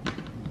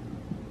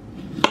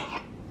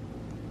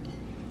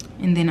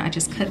 And then I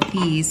just cut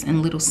these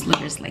in little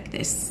slivers like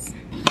this.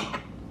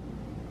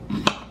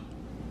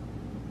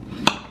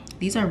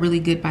 These are really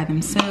good by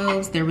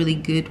themselves. They're really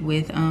good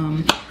with,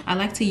 I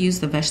like to use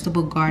the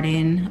Vegetable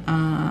Garden,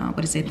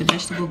 what is it? The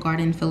Vegetable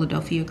Garden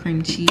Philadelphia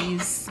cream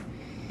cheese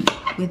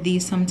with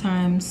these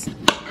sometimes.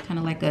 Kind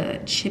of like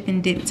a chip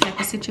and dip type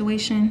of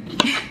situation.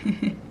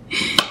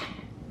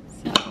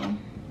 So,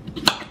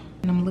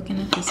 and I'm looking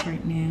at this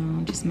right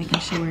now, just making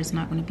sure it's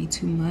not gonna be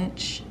too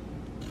much.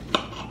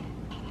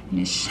 And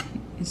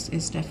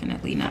it's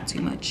definitely not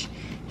too much.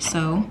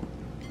 So,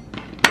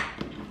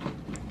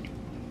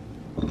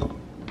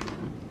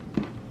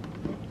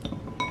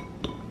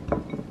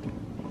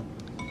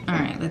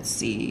 let's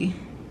see.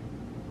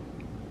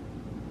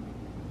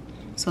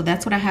 So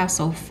that's what I have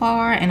so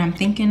far, and I'm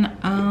thinking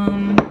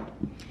I'm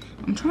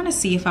trying to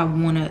see if I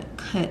want to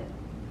cut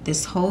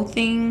this whole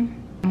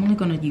thing. I'm only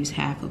going to use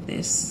half of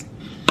this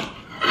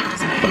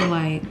because I feel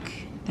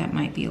like that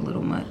might be a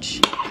little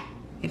much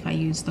if I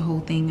use the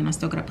whole thing, and I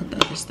still gotta put the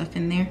other stuff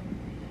in there.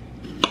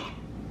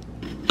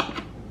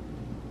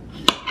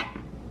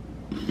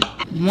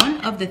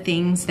 One of the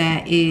things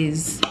that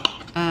is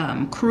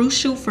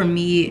crucial for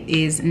me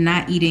is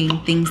not eating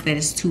things that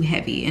is too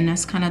heavy, and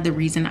that's kind of the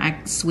reason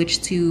I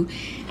switched to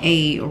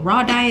a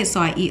raw diet. So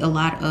I eat a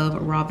lot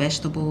of raw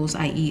vegetables,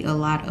 I eat a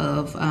lot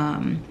of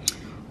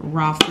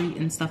raw fruit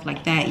and stuff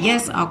like that.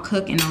 Yes, I'll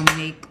cook and I'll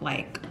make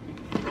like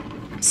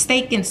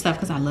steak and stuff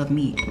because I love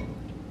meat,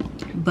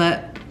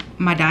 but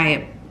my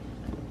diet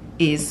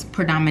is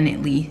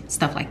predominantly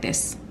stuff like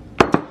this.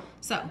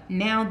 So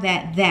now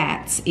that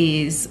that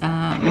is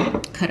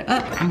cut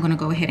up, I'm gonna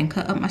go ahead and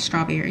cut up my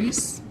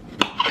strawberries.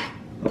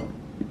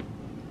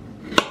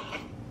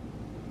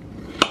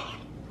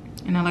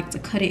 And I like to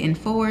cut it in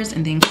fours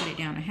and then cut it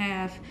down to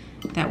half.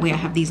 That way I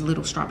have these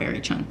little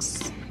strawberry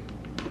chunks.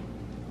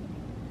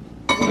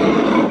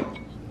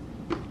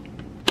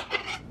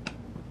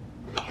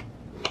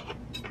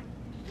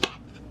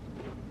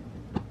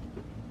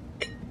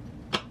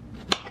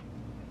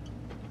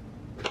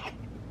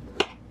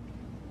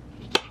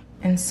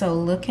 And so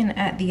looking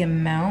at the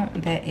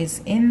amount that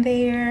is in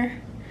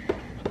there,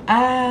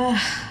 y'all,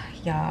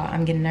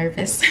 I'm getting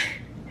nervous.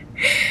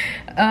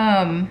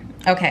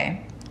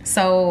 Okay,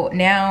 so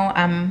now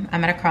I'm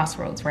at a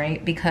crossroads,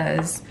 right?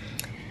 Because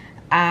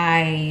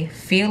I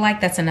feel like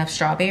that's enough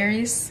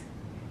strawberries,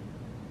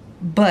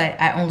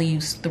 but I only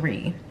use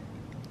 3.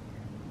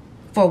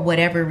 For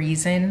whatever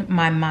reason,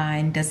 my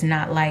mind does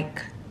not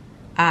like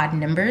odd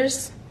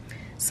numbers.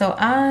 So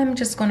I'm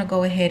just gonna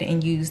go ahead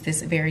and use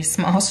this very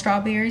small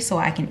strawberry so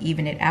I can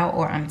even it out,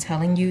 or I'm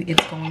telling you,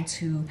 it's going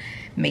to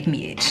make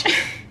me itch.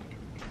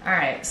 All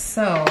right,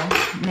 so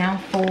now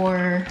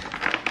for,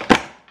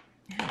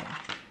 did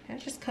I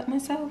just cut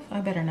myself?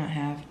 I better not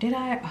have. Did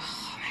I?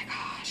 Oh my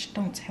gosh,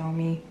 don't tell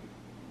me.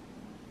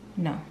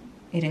 No,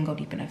 it didn't go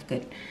deep enough,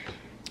 good.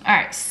 All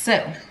right,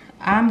 so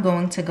I'm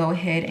going to go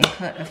ahead and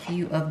cut a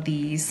few of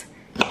these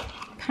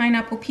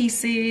pineapple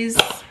pieces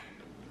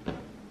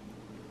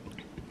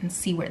and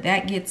see where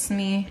that gets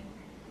me.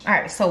 All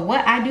right, so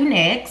what I do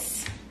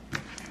next,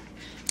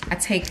 I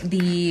take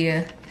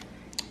the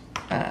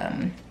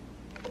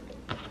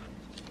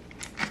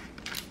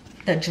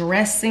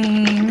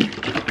dressing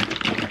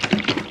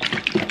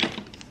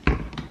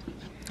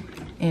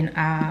and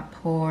I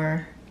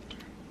pour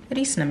a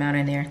decent amount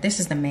in there. This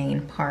is the main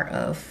part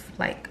of,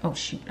 like, oh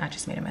shoot, I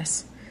just made a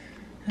mess.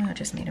 I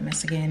just made a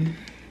mess again.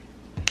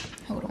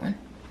 Hold on.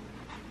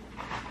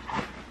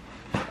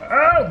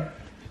 Oh!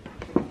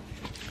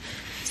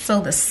 So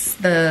the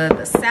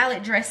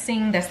salad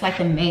dressing, that's like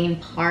the main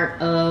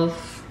part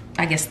of,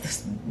 I guess,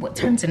 this, what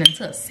turns it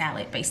into a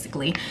salad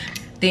basically.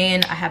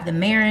 Then I have the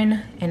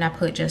marin and I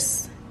put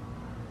just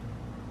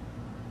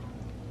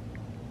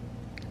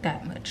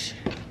that much.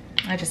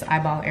 I just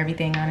eyeball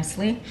everything,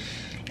 honestly.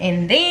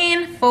 And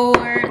then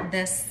for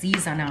the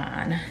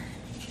seasoning,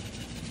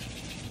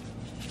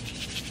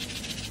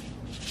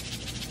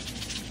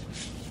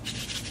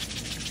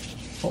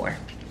 4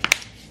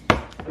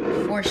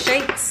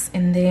 shakes,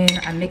 and then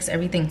I mix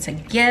everything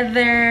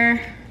together.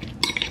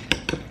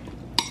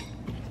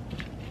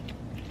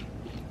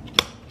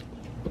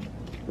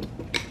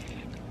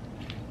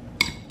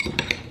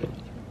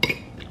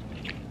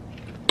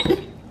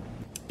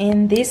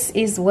 And this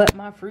is what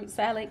my fruit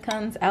salad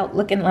comes out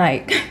looking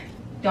like.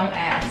 Don't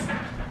ask.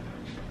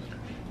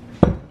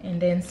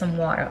 And then some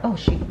water. Oh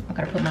shoot, I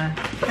gotta put my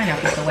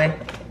pineapples away.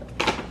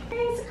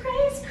 Crazy,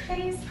 crazy,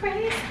 crazy,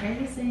 crazy,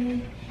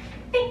 crazy.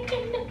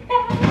 Thinking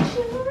about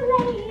you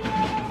lately.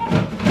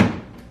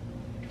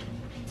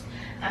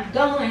 I'm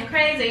going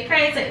crazy,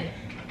 crazy.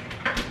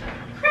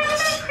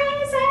 Crazy,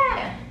 crazy.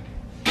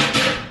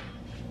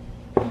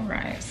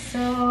 Alright,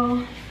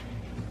 so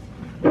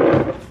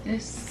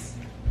this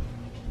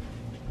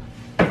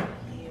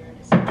here.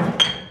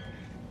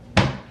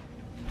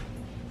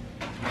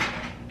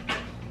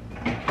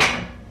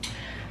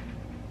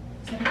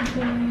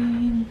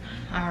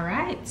 All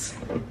right,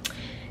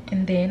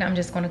 and then I'm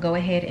just gonna go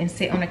ahead and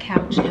sit on the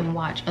couch and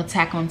watch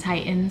Attack on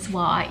Titans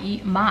while I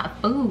eat my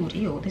food.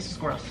 Ew, this is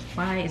gross.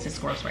 Why is this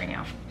gross right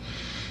now?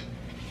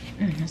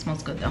 It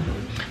smells good though.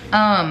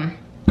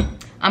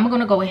 I'm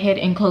gonna go ahead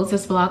and close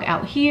this vlog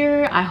out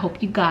here. I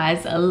hope you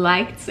guys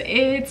liked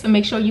it.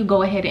 Make sure you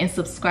go ahead and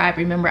subscribe.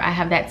 Remember, I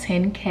have that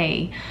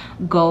 10K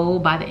goal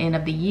by the end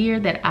of the year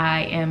that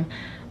I am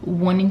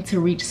wanting to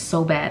reach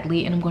so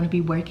badly, and I'm going to be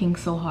working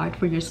so hard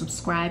for your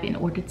subscribe in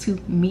order to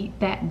meet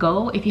that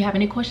goal. If you have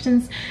any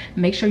questions,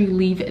 make sure you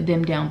leave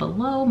them down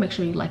below. Make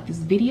sure you like this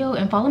video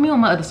and follow me on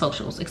my other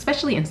socials,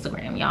 especially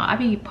Instagram, y'all. I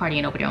be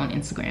partying over there on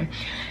Instagram.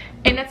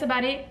 And that's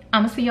about it.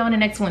 I'm gonna see y'all in the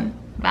next one.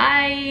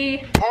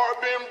 Bye.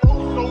 I've been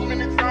broke so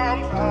many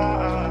times, I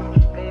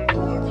don't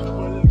know what to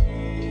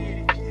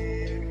believe.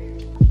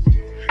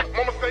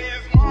 Mama say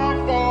it's my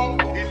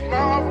fault, I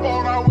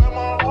wear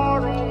my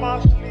heart on my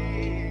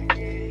sleeve.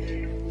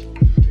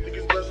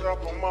 Niggas best I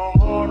put my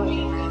heart on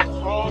my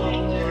cause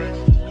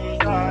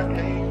I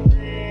can't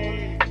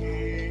breathe.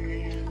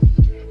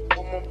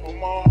 Put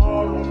my